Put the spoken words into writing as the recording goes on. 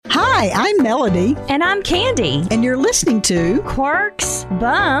Hi, I'm Melody. And I'm Candi. And you're listening to Quirks,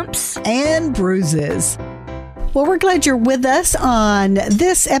 Bumps, and Bruises. Well, we're glad you're with us on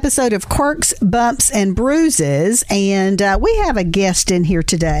this episode of Quirks, Bumps, and Bruises. And we have a guest in here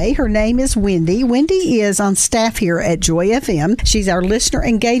today. Her name is Wendy. Wendy is on staff here at Joy FM. She's our listener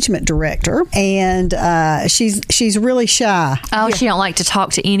engagement director. And she's really shy. Oh, yeah. She don't like to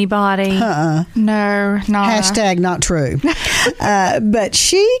talk to anybody. No, not. Hashtag not true. But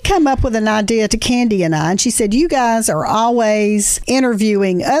she come up with an idea to Candi and I. And she said, you guys are always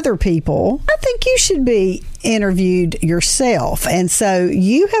interviewing other people. I think you should be interviewed yourself. And so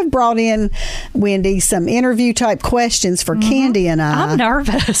you have brought in, Wendy, some interview type questions for Candi and I. I'm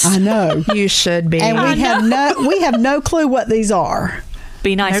nervous. I know. You should be. And we have no clue what these are.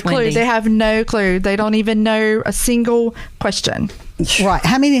 Be nice, no Wendy. Clue. They have no clue. They don't even know a single question. Right.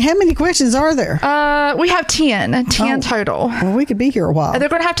 How many questions are there? We have 10 total. Well, we could be here a while. They're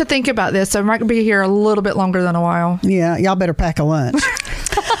going to have to think about this, so we might be here a little bit longer than a while. Yeah, y'all better pack a lunch.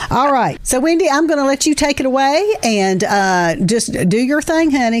 All right. So, Wendy, I'm going to let you take it away and just do your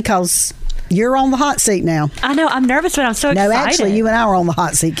thing, honey, because you're on the hot seat now. I know. I'm nervous, but I'm so excited. No, actually, you and I are on the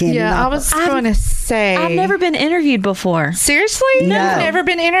hot seat, Candi. Yeah, I was going to say. I've never been interviewed before. Seriously? No. You've never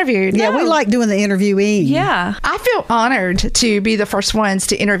been interviewed? Yeah, we like doing the interviewing. Yeah. I feel honored to be the first ones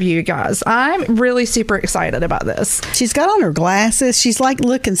to interview you guys. I'm really super excited about this. She's got on her glasses. She's like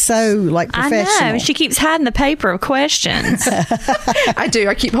looking so like professional. I know. She keeps hiding the paper of questions. I do.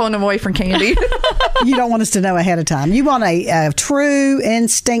 I keep holding them away from Candi. You don't want us to know ahead of time. You want a true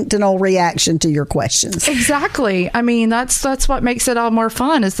instinctual reaction to your questions. Exactly. I mean, that's what makes it all more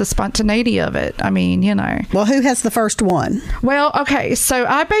fun is the spontaneity of it. I mean, you know. Well, who has the first one? Well, okay. So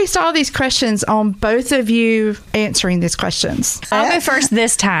I based all these questions on both of you answering these questions. I'll go first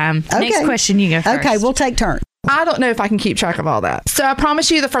this time. Okay. Next question, you go first. Okay, we'll take turns. I don't know if I can keep track of all that. So I promise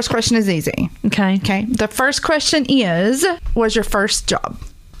you the first question is easy. Okay. Okay. The first question is, was your first job?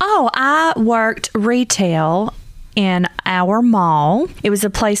 Oh, I worked retail in our mall. It was a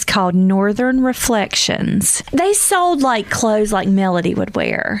place called Northern Reflections. They sold like clothes like Melody would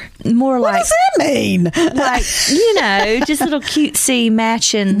wear. More What like does that mean? like, just little cutesy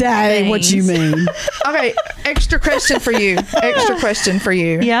matching That ain't things. what you mean. Okay, extra question for you.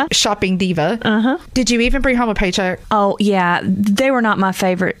 Yeah. Shopping diva. Uh-huh. Did you even bring home a paycheck? Oh, yeah. They were not my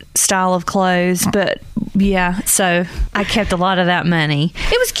favorite style of clothes, but yeah, so I kept a lot of that money.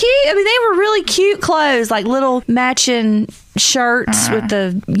 It was cute. I mean, they were really cute clothes, like little matching shirts with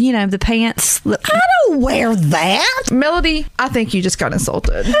the pants. I don't wear that. Melody, I think you just got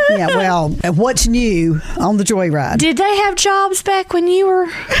insulted. Yeah, well, what's new on the JoyRide? Did they have jobs back when you were...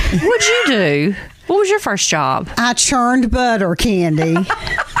 What'd you do? What was your first job? I churned butter, Candi.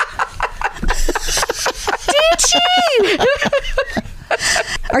 Did you?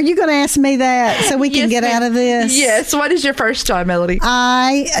 Are you going to ask me that so we can get out of this? Yes. What is your first job, Melody?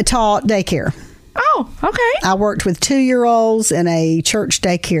 I taught daycare. Oh, okay. I worked with 2-year-olds in a church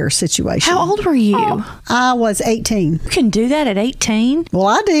daycare situation. How old were you? I was 18. You can do that at 18? Well,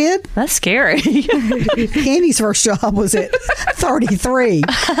 I did. That's scary. Candy's first job was at 33.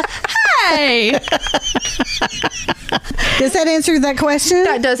 Hey! Does that answer that question?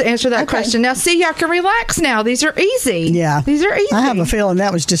 That does answer that question. Now, see, y'all can relax now. These are easy. Yeah. These are easy. I have a feeling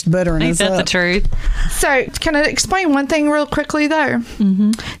that was just buttering Ain't us that up. the truth? So, can I explain one thing real quickly, though?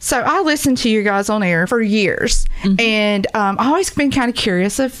 Mm-hmm. So, I listened to you guys on air for years, and I've always been kind of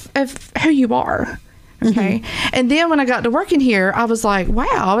curious of who you are. Okay. Mm-hmm. And then when I got to working here, I was like, wow,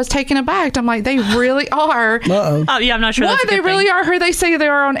 I was taken aback. I'm like, they really are. Uh-oh. Oh, yeah, I'm not sure. One, That's a good they really thing. are who they say they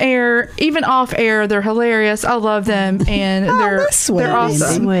are on air. Even off air, they're hilarious. I love them, and that's sweet, they're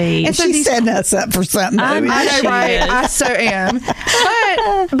awesome. Sweet. And so She's these, setting us up for something. I though. know. I know, She right? is. I so am.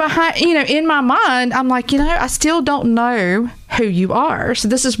 But behind, in my mind, I'm like, I still don't know who you are. So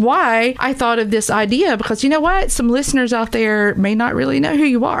this is why I thought of this idea, because you know what? Some listeners out there may not really know who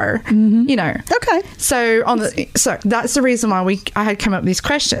you are. Mm-hmm. Okay. So that's the reason why I had come up with these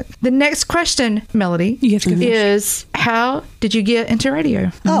questions. The next question, Melody, You have to go is how did you get into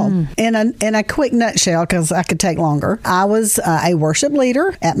radio? Oh, in a quick nutshell, because I could take longer, I was a worship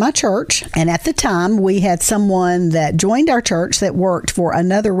leader at my church, and at the time we had someone that joined our church that worked for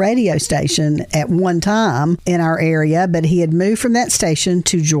another radio station at one time in our area, but he had moved from that station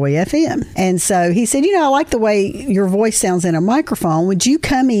to Joy FM. And so he said, I like the way your voice sounds in a microphone. Would you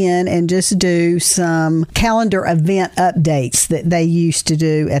come in and just do some calendar event updates that they used to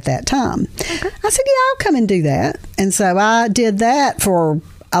do at that time? Okay. I said, yeah, I'll come and do that. And so I did that for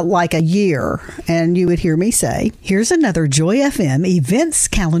like a year, and you would hear me say, here's another Joy FM events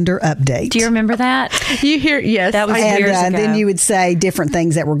calendar update. Do you remember that? You hear, yes. That was years ago. And then you would say different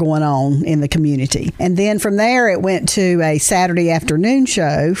things that were going on in the community. And then from there, it went to a Saturday afternoon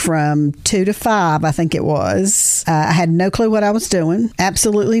show from 2 to 5, I think it was. I had no clue what I was doing,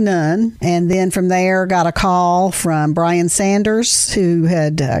 absolutely none. And then from there, got a call from Brian Sanders, who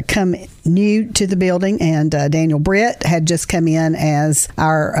had come new to the building, and Daniel Britt had just come in as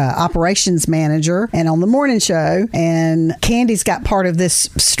our operations manager and on the morning show. And Candi's got part of this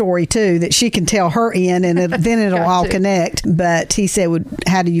story too that she can tell her in, and then it'll all connect. But he said,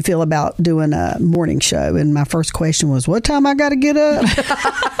 how do you feel about doing a morning show? And my first question was, what time I got to get up?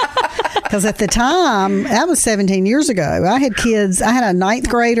 Because at the time, that was 17 years ago, I had kids. I had a 9th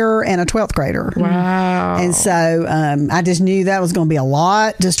grader and a 12th grader. Wow. And so I just knew that was going to be a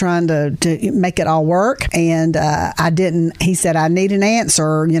lot, just trying to make it all work. And I didn't. He said, I need an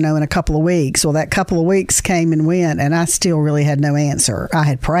answer, in a couple of weeks. Well, that couple of weeks came and went, and I still really had no answer. I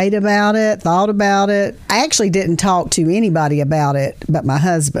had prayed about it, thought about it. I actually didn't talk to anybody about it but my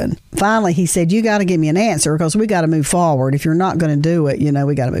husband. Finally, he said, you got to give me an answer because we got to move forward. If you're not going to do it,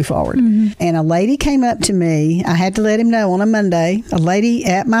 we got to move forward. Mm-hmm. And a lady came up to me. I had to let him know on a Monday. A lady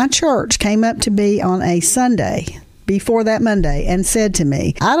at my church came up to me on a Sunday before that Monday and said to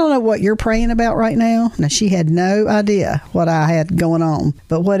me, I don't know what you're praying about right now. Now, she had no idea what I had going on,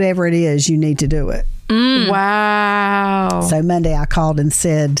 but whatever it is, you need to do it. Wow. So Monday I called and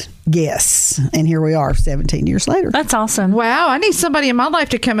said yes, and here we are 17 years later. That's awesome. Wow, I need somebody in my life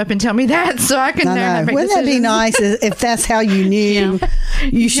to come up and tell me that so I can know how to make Wouldn't that be nice if that's how you knew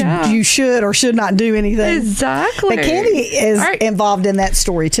you should or should not do anything? Exactly. But Candi is involved in that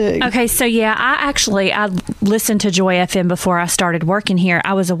story too. Okay, so I listened to Joy FM before I started working here.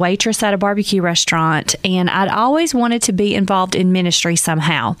 I was a waitress at a barbecue restaurant, and I'd always wanted to be involved in ministry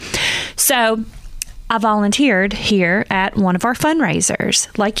somehow. So I volunteered here at one of our fundraisers,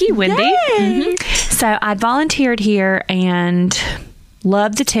 like you, Wendy. Mm-hmm. So I volunteered here and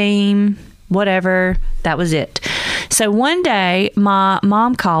loved the team, whatever. That was it. So one day, my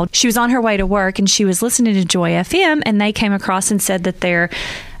mom called. She was on her way to work, and she was listening to Joy FM, and they came across and said that their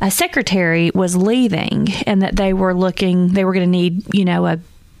secretary was leaving and that they were going to need,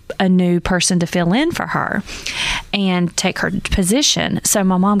 a new person to fill in for her and take her position. So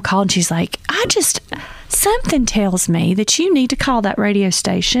my mom called and she's like, something tells me that you need to call that radio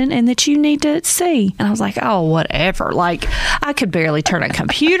station and that you need to see. And I was like, oh, whatever. Like, I could barely turn a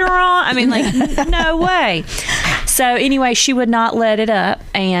computer on. I mean, no way. So anyway, she would not let it up.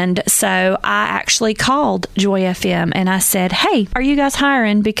 And so I actually called Joy FM and I said, hey, are you guys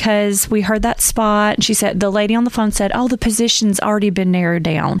hiring? Because we heard that spot. And she said, the lady on the phone said, oh, the position's already been narrowed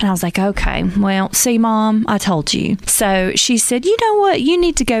down. And I was like, okay, well, see, Mom, I told you. So she said, you know what? You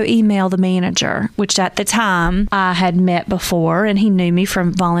need to go email the manager, which at the time I had met before and he knew me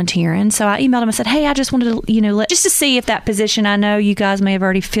from volunteering. So I emailed him and said, hey, I just wanted to, just to see if that position, I know you guys may have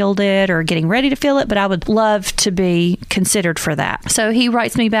already filled it or getting ready to fill it, but I would love to be considered for that. So he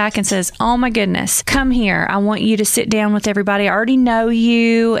writes me back and says, oh my goodness, come here. I want you to sit down with everybody. I already know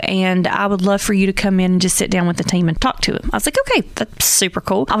you and I would love for you to come in and just sit down with the team and talk to him. I was like, okay, that's super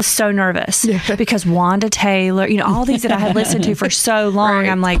cool. I was so nervous because Wanda Taylor, all these that I had listened to for so long, right.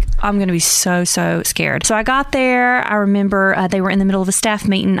 I'm like, I'm going to be so scared. So I got there. I remember they were in the middle of a staff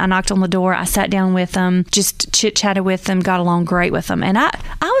meeting. I knocked on the door. I sat down with them, just chit-chatted with them, got along great with them. And I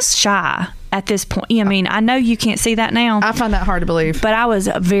was shy at this point. I mean, I know you can't see that now. I find that hard to believe. But I was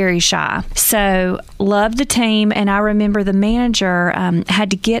very shy. So loved the team. And I remember the manager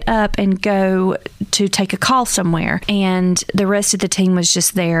had to get up and go to take a call somewhere. And the rest of the team was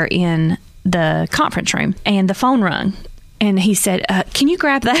just there in the conference room. And the phone rung. And he said, can you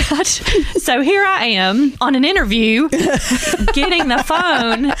grab that? So here I am on an interview getting the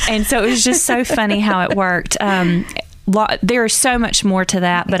phone. And so it was just so funny how it worked. There's so much more to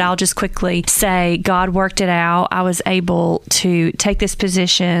that, but I'll just quickly say God worked it out. I was able to take this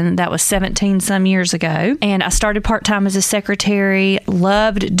position that was 17 some years ago, and I started part-time as a secretary,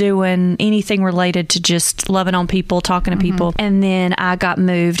 loved doing anything related to just loving on people, talking to people, and then I got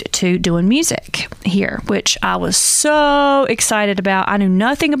moved to doing music here, which I was so excited about. I knew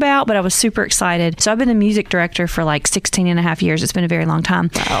nothing about, but I was super excited. So I've been the music director for like 16 and a half years. It's been a very long time.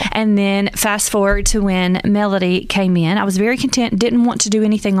 Wow. And then fast forward to when Melody came in. I was very content, didn't want to do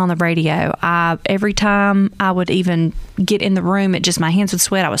anything on the radio. Every time I would even get in the room, my hands would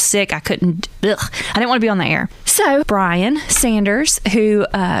sweat. I was sick. I couldn't, I didn't want to be on the air. So Brian Sanders, who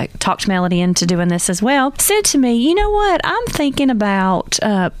talked Melody into doing this as well, said to me, you know what? I'm thinking about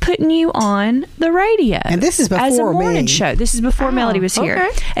putting you on the the radio. And this is before as a morning me. show. This is before Melody was here.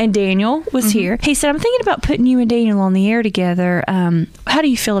 Okay. And Daniel was here. He said, I'm thinking about putting you and Daniel on the air together. How do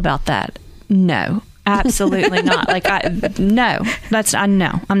you feel about that? No. Absolutely not. No,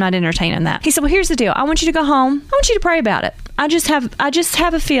 I'm not entertaining that. He said, well, here's the deal. I want you to go home. I want you to pray about it. I just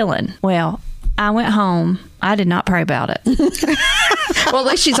have a feeling. Well, I went home. I did not pray about it. Well,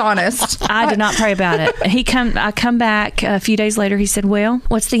 at least she's honest. I did not pray about it. I come back a few days later. He said, well,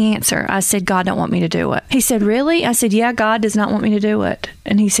 what's the answer? I said, God don't want me to do it. He said, really? I said, yeah, God does not want me to do it.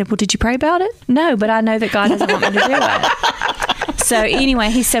 And he said, well, did you pray about it? No, but I know that God doesn't want me to do it. So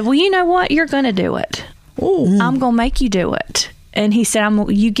anyway, he said, well, you know what? You're going to do it. Ooh. I'm going to make you do it. And he said,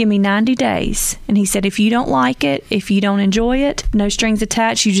 you give me 90 days. And he said, if you don't like it, if you don't enjoy it, no strings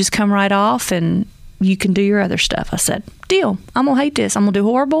attached, you just come right off and you can do your other stuff. I said, deal. I'm going to hate this. I'm going to do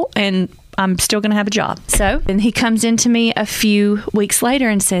horrible. And I'm still going to have a job. So, and he comes into me a few weeks later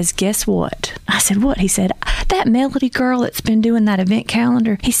and says, guess what? I said, what? He said, that Melody girl that's been doing that event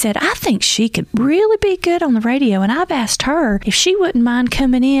calendar, he said, I think she could really be good on the radio. And I've asked her if she wouldn't mind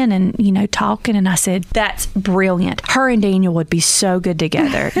coming in and, talking. And I said, that's brilliant. Her and Daniel would be so good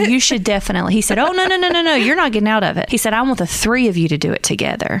together. You should definitely. He said, oh, no. You're not getting out of it. He said, I want the three of you to do it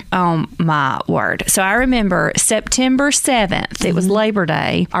together. Oh, my word. So I remember September 7th, it was Labor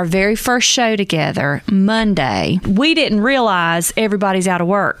Day, our very first show together, Monday. We didn't realize everybody's out of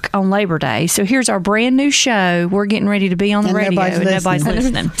work on Labor Day. So here's our brand new show. We're getting ready to be on the radio and nobody's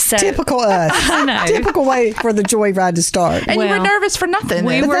listening. So, typical us. I know. Typical way for the JoyRide to start. And you were nervous for nothing.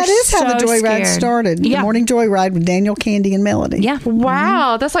 But that is how the JoyRide started. Yeah. The Morning JoyRide with Daniel, Candi, and Melody. Yeah.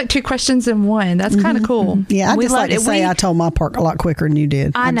 Wow. That's like two questions in one. That's kind of cool. Yeah, I just like to say I told my part a lot quicker than you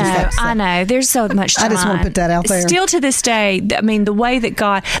did. I know. There's so much time. I just want to put that out there. Still to this day, I mean, the way that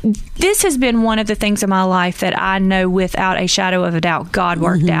God, this has been one of the things in my life that I know without a shadow of a doubt God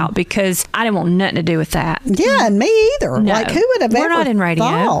worked out, because I didn't want nothing to do with that. Yeah, and me either. No. Like, who would have We're ever not in radio.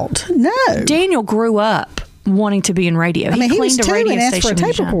 thought? No. Daniel grew up wanting to be in radio. He was cleaned a 2 radio and asked for a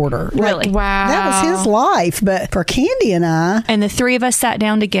station tape recorder. Really? Wow. That was his life. But for Candi and I... And the three of us sat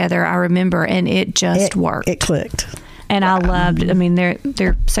down together, I remember, and it just worked. It clicked. And I loved it. I mean,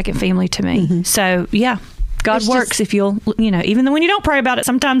 they're second family to me. So, yeah. God works if you'll, even though when you don't pray about it,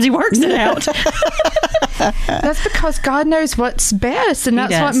 sometimes he works it out. That's because God knows what's best. And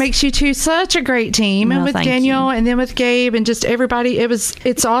that's what makes you two such a great team. And with Daniel and then with Gabe and just everybody,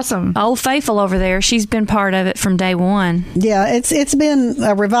 it's awesome. Old Faithful over there, she's been part of it from day one. Yeah, it's been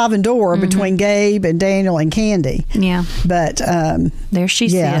a revolving door between Gabe and Daniel and Candi. Yeah. But there she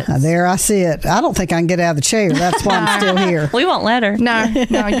sits. Yeah, there I sit. I don't think I can get out of the chair. That's why I'm still here. We won't let her. No,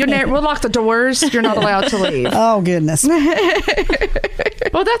 we'll lock the doors. You're not allowed to leave. Oh, goodness.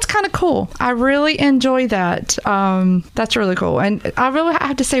 Well, that's kind of cool. I really enjoy that. That's really cool. And I really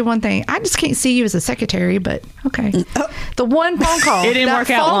have to say one thing. I just can't see you as a secretary, but okay. The one phone call. It didn't work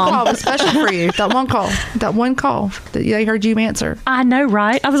out long. That phone call was special for you. That one call that they heard you answer. I know,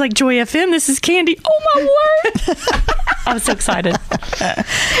 right? I was like, Joy FM, this is Candi. Oh, my word. I was so excited.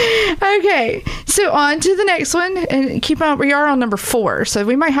 Okay. So on to the next one. And keep on. We are on number 4. So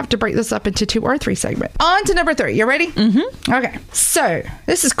we might have to break this up into 2 or 3 segments. On to number 3. You ready? Mm-hmm. Okay. So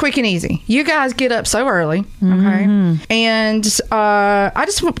this is quick and easy. You guys get up so early. Okay. And I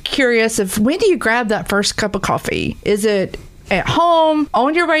just was curious when do you grab that first cup of coffee? Is it at home,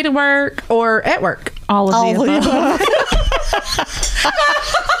 on your way to work, or at work? All of the above.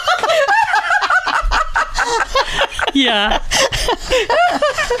 Yeah.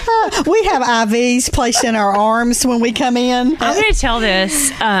 We have IVs placed in our arms when we come in. I'm going to tell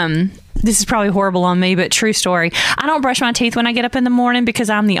this. This is probably horrible on me, but true story. I don't brush my teeth when I get up in the morning because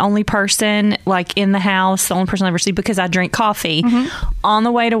I'm the only person in the house, the only person I ever see, because I drink coffee on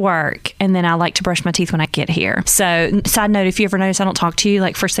the way to work. And then I like to brush my teeth when I get here. So side note, if you ever notice, I don't talk to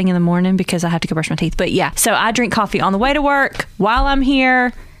you first thing in the morning because I have to go brush my teeth. But yeah, so I drink coffee on the way to work, while I'm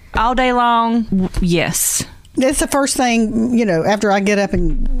here, all day long. Yes. It's the first thing, after I get up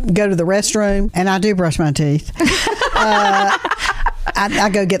and go to the restroom, and I do brush my teeth. I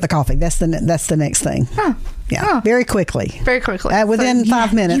go get the coffee. That's the next thing. Huh. Yeah, huh. Very quickly. Within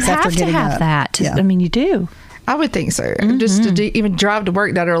 5 minutes after getting up. You have to have that. Yeah. I mean, you do. I would think so. Just to even drive to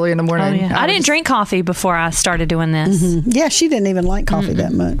work that early in the morning. Oh, yeah. I didn't drink coffee before I started doing this. Yeah, she didn't even like coffee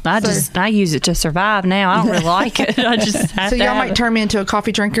that much. I use it to survive now. I don't really like it. I just have so y'all might turn me into a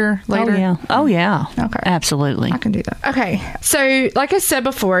coffee drinker later? Oh, yeah. Okay. Absolutely. I can do that. Okay. So, like I said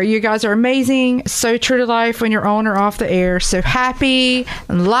before, you guys are amazing. So true to life when you're on or off the air. So happy,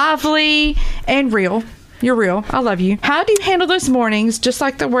 and lively, and real. You're real. I love you. How do you handle those mornings, just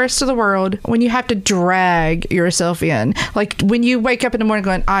like the rest of the world, when you have to drag yourself in? Like when you wake up in the morning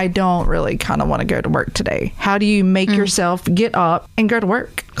going, I don't really kind of want to go to work today. How do you make yourself get up and go to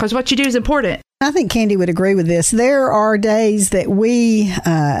work? Because what you do is important. I think Candi would agree with this. There are days that we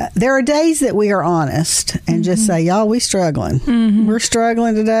are honest and just say, y'all, we struggling. We're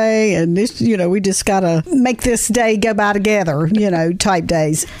struggling today, and this, we just gotta make this day go by together, type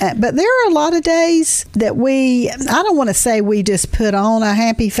days. But there are a lot of days that I don't want to say we just put on a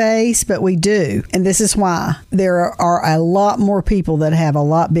happy face, but we do. And this is why there are a lot more people that have a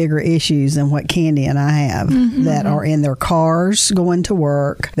lot bigger issues than what Candi and I have, that are in their cars going to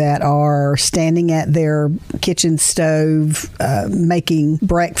work, that are standing at their kitchen stove making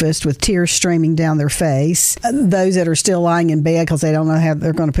breakfast with tears streaming down their face, those that are still lying in bed because they don't know how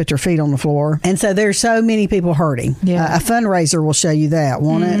they're going to put their feet on the floor. And so there's so many people hurting. A fundraiser will show you that,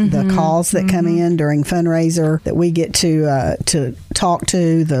 won't it? The calls that come in during fundraiser that we get to talk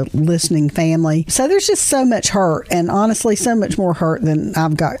to, the listening family. So there's just so much hurt, and honestly so much more hurt than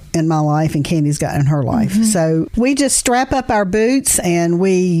I've got in my life and Candi's got in her life. So we just strap up our boots and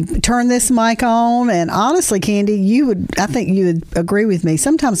we turn this mic on. And honestly, Candi, I think you would agree with me.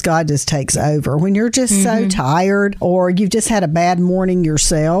 Sometimes God just takes over when you're just so tired, or you've just had a bad morning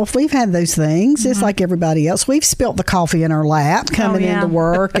yourself. We've had those things, just like everybody else. We've spilt the coffee in our lap coming into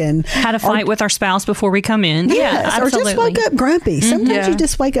work, and had a fight with our spouse before we come in. Yes, or just woke up grumpy. Sometimes you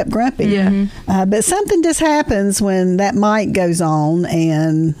just wake up grumpy. But something just happens when that mic goes on,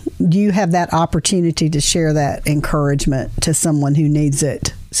 and you have that opportunity to share that encouragement to someone who needs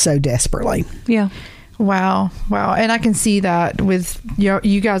it so desperately. Yeah. Wow. And I can see that with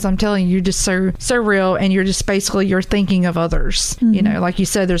you guys. I'm telling you, you're just so real, and you're just basically, you're thinking of others. Like you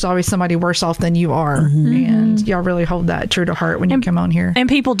said, there's always somebody worse off than you are. And y'all really hold that true to heart when you come on here. And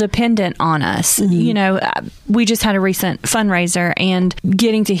people dependent on us. We just had a recent fundraiser, and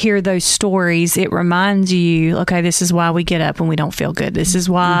getting to hear those stories, it reminds you, okay, this is why we get up when we don't feel good. This is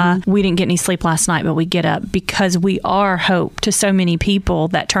why we didn't get any sleep last night, but we get up because we are hope to so many people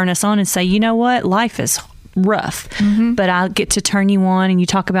that turn us on and say, you know what, life is rough, but I get to turn you on and you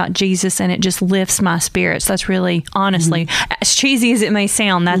talk about Jesus, and it just lifts my spirits. That's really, honestly, as cheesy as it may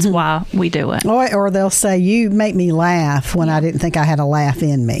sound, that's why we do it. Or they'll say, you make me laugh when I didn't think I had a laugh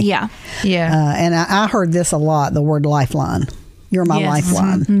in me. Yeah. And I heard this a lot, the word lifeline. You're my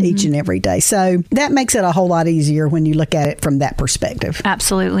lifeline each and every day. So that makes it a whole lot easier when you look at it from that perspective.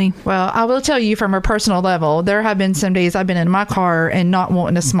 Absolutely. Well, I will tell you from a personal level, there have been some days I've been in my car and not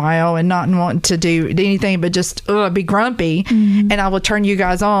wanting to smile and not wanting to do anything but just be grumpy. And I will turn you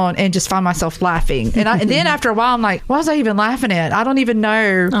guys on and just find myself laughing. And then after a while, I'm like, what was I even laughing at? I don't even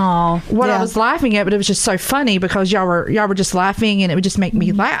know what I was laughing at, but it was just so funny because y'all were just laughing, and it would just make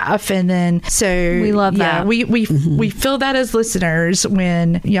me laugh. And then we love that. We feel that as listeners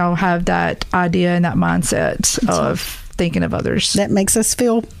when y'all have that idea and that mindset of thinking of others. That makes us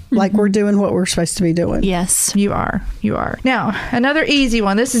feel like we're doing what we're supposed to be doing. Yes. You are. Now, another easy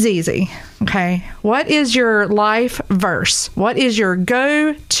one. This is easy. Okay. What is your life verse? What is your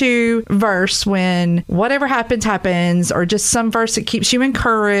go-to verse when whatever happens, or just some verse that keeps you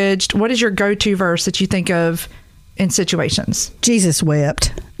encouraged? What is your go-to verse that you think of in situations? Jesus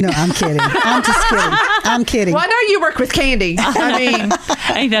wept. No, I'm kidding. I'm kidding. Well, I know you work with Candi. I mean,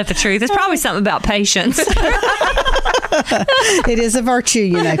 ain't that the truth? It's probably something about patience. It is a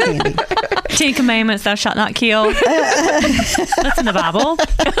virtue, Candi. 10 Commandments, thou shalt not kill. That's in the Bible.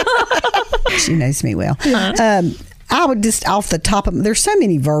 She knows me well. I would just off the top of there's so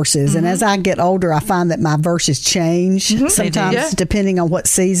many verses, and as I get older, I find that my verses change sometimes depending on what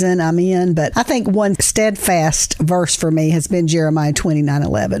season I'm in. But I think one steadfast verse for me has been Jeremiah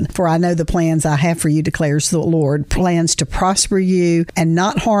 29:11. For I know the plans I have for you, declares the Lord, plans to prosper you and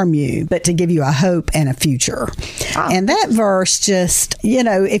not harm you, but to give you a hope and a future. And that verse just,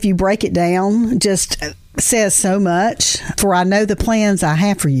 if you break it down, just says so much. For I know the plans I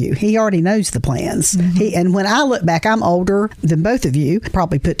have for you. He already knows the plans. And when I look back, I'm older than both of you,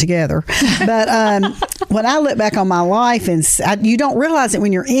 probably put together. But when I look back on my life, and you don't realize it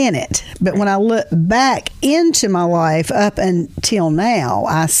when you're in it, but when I look back into my life up until now,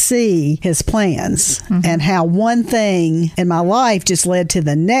 I see his plans and how one thing in my life just led to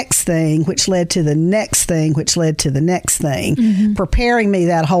the next thing, which led to the next thing, which led to the next thing, preparing me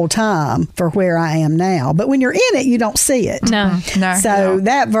that whole time for where I am now. But when you're in it, you don't see it. No. So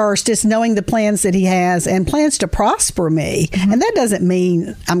that verse, just knowing the plans that he has and plans to prosper me. And that doesn't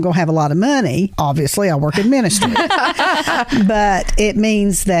mean I'm going to have a lot of money. Obviously, I work in ministry. But it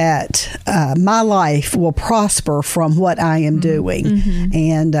means that my life will prosper from what I am doing,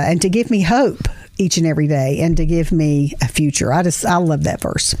 and to give me hope each and every day and to give me a future. I love that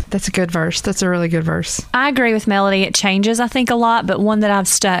verse. That's a good verse. That's a really good verse. I agree with Melody. It changes, I think, a lot, but one that I've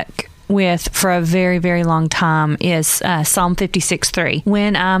stuck with for a very, very long time is Psalm 56:3.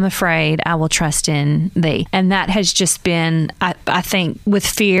 When I'm afraid, I will trust in thee. And that has just been, I think, with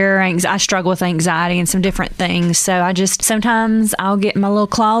fear, I struggle with anxiety and some different things. So sometimes I'll get in my little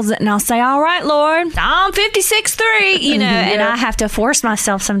closet and I'll say, all right, Lord, Psalm 56:3, and I have to force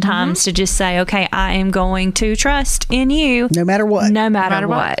myself sometimes to just say, okay, I am going to trust in you. No matter what. No matter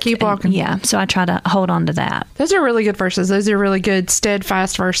what. Keep walking. Yeah. So I try to hold on to that. Those are really good verses. Those are really good,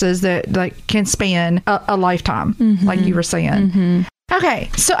 steadfast verses that can span a lifetime, like you were saying.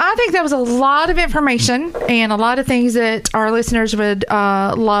 Okay, so I think that was a lot of information and a lot of things that our listeners would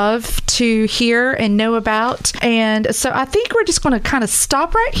love to hear and know about. And so I think we're just going to kind of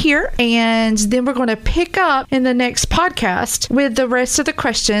stop right here, and then we're going to pick up in the next podcast with the rest of the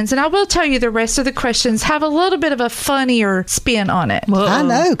questions. And I will tell you, the rest of the questions have a little bit of a funnier spin on it. Whoa. I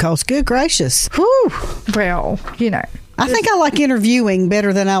know, because good gracious. Whew. Well, I think I like interviewing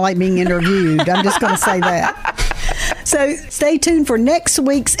better than I like being interviewed. I'm just going to say that. So stay tuned for next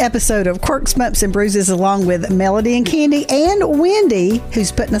week's episode of Quirks, Bumps, and Bruises along with Melody and Candi and Wendy,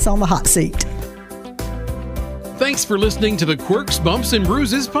 who's putting us on the hot seat. Thanks for listening to the Quirks, Bumps, and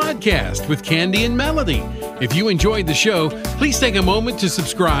Bruises podcast with Candi and Melody. If you enjoyed the show, please take a moment to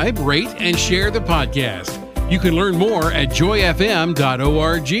subscribe, rate, and share the podcast. You can learn more at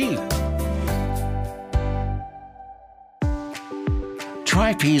joyfm.org.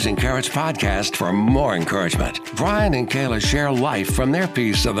 Try Peas and Carrots podcast for more encouragement. Brian and Kayla share life from their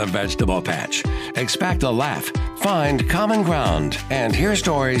piece of the vegetable patch. Expect a laugh, find common ground, and hear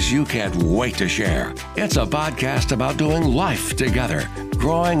stories you can't wait to share. It's a podcast about doing life together,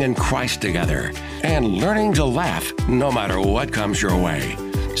 growing in Christ together, and learning to laugh no matter what comes your way.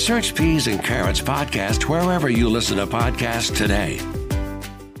 Search Peas and Carrots podcast wherever you listen to podcasts today.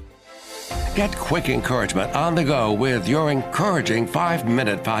 Get quick encouragement on the go with your encouraging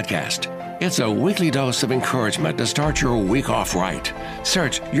 5-minute podcast. It's a weekly dose of encouragement to start your week off right.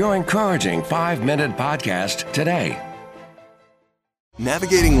 Search your encouraging 5-minute podcast today.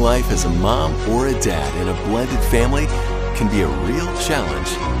 Navigating life as a mom or a dad in a blended family can be a real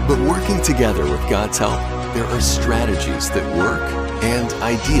challenge. But working together with God's help, there are strategies that work and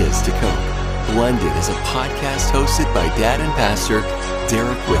ideas to cope. Blended is a podcast hosted by dad and pastor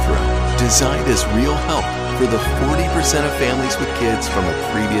Derek Withrow, designed as real help for the 40% of families with kids from a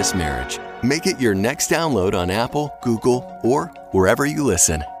previous marriage. Make it your next download on Apple, Google, or wherever you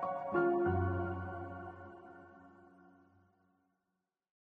listen.